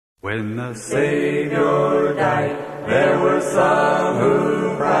When the Savior died, there were some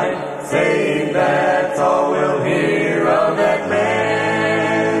who cried, saying that's all we'll hear of that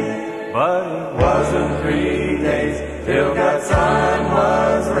man. But it wasn't 3 days till God's Son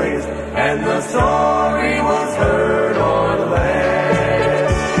was raised, and the story was heard o'er the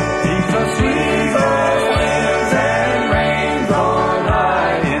land. Jesus lives and reigns on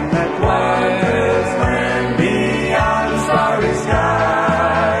high in that wondrous land beyond the starry sky.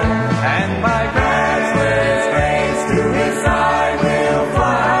 And by matchless grace to His side we'll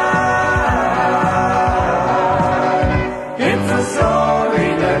fly. It's a story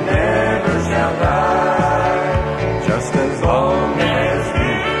that never shall die. Just as long as we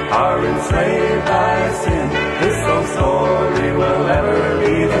are enslaved by sin, this old story will ever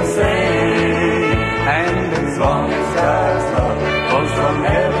be the same. And as long as God's love flows from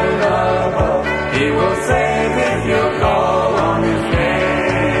heaven above, He will save if you call on His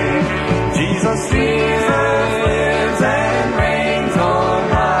name. Jesus,